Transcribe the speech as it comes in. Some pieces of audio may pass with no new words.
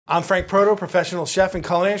I'm Frank Proto, professional chef and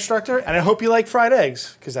culinary instructor, and I hope you like fried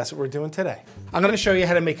eggs, because that's what we're doing today. I'm gonna show you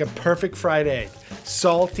how to make a perfect fried egg.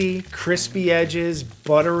 Salty, crispy edges,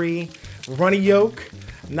 buttery, runny yolk,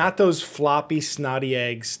 not those floppy, snotty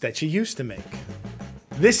eggs that you used to make.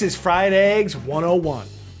 This is Fried Eggs 101.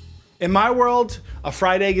 In my world, a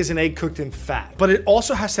fried egg is an egg cooked in fat, but it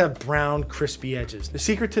also has to have brown, crispy edges. The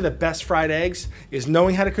secret to the best fried eggs is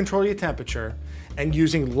knowing how to control your temperature and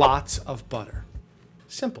using lots of butter.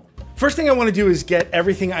 Simple. First thing I want to do is get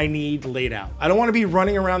everything I need laid out. I don't want to be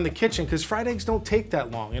running around the kitchen because fried eggs don't take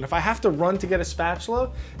that long. And if I have to run to get a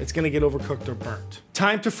spatula, it's going to get overcooked or burnt.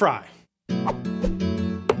 Time to fry.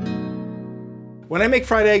 When I make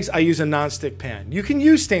fried eggs, I use a nonstick pan. You can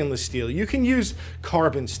use stainless steel, you can use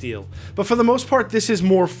carbon steel, but for the most part, this is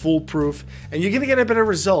more foolproof and you're gonna get a better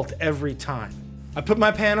result every time. I put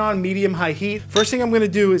my pan on medium-high heat. First thing I'm gonna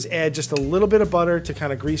do is add just a little bit of butter to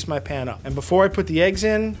kind of grease my pan up. And before I put the eggs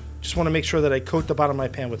in, just wanna make sure that I coat the bottom of my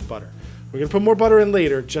pan with butter. We're gonna put more butter in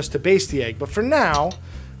later just to baste the egg, but for now,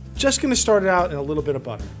 just gonna start it out in a little bit of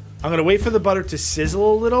butter. I'm gonna wait for the butter to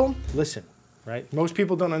sizzle a little. Listen. Right? Most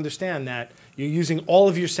people don't understand that you're using all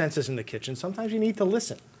of your senses in the kitchen. Sometimes you need to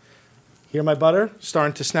listen. Hear my butter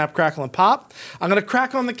starting to snap, crackle, and pop. I'm gonna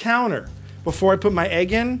crack on the counter before I put my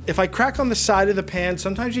egg in. If I crack on the side of the pan,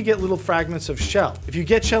 sometimes you get little fragments of shell. If you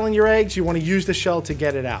get shell in your eggs, you wanna use the shell to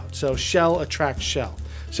get it out. So shell attracts shell.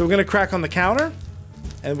 So we're gonna crack on the counter,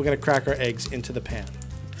 and we're gonna crack our eggs into the pan.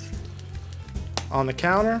 On the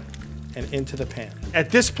counter, and into the pan. At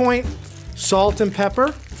this point, salt and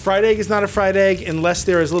pepper. Fried egg is not a fried egg unless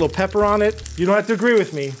there is a little pepper on it. You don't have to agree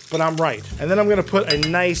with me, but I'm right. And then I'm gonna put a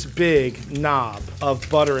nice big knob of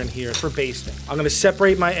butter in here for basting. I'm gonna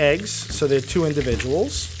separate my eggs so they're two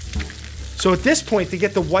individuals. So at this point, to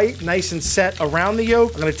get the white nice and set around the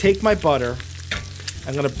yolk, I'm gonna take my butter,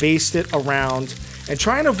 I'm gonna baste it around and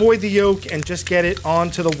try and avoid the yolk and just get it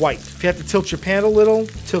onto the white. If you have to tilt your pan a little,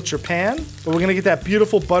 tilt your pan. But we're gonna get that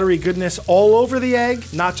beautiful buttery goodness all over the egg,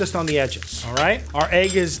 not just on the edges, all right? Our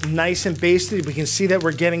egg is nice and basted. We can see that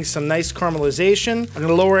we're getting some nice caramelization. I'm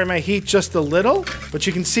gonna lower my heat just a little, but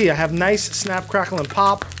you can see I have nice snap, crackle, and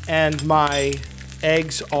pop, and my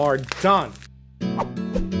eggs are done. I'm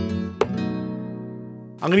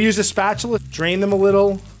gonna use a spatula, drain them a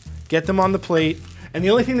little, get them on the plate. And the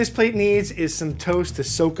only thing this plate needs is some toast to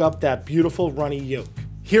soak up that beautiful runny yolk.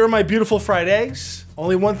 Here are my beautiful fried eggs.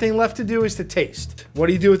 Only one thing left to do is to taste. What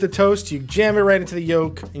do you do with the toast? You jam it right into the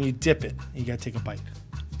yolk and you dip it. You gotta take a bite.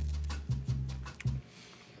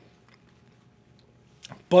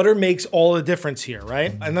 Butter makes all the difference here,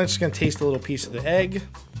 right? I'm just gonna taste a little piece of the egg.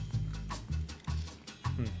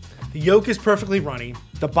 The yolk is perfectly runny.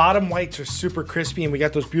 The bottom whites are super crispy and we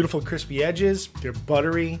got those beautiful crispy edges. They're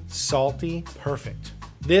buttery, salty, perfect.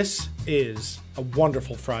 This is a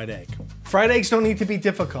wonderful fried egg. Fried eggs don't need to be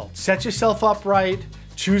difficult. Set yourself up right,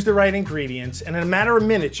 choose the right ingredients, and in a matter of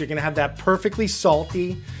minutes, you're gonna have that perfectly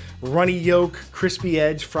salty, runny yolk, crispy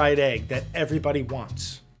edge fried egg that everybody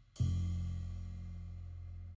wants.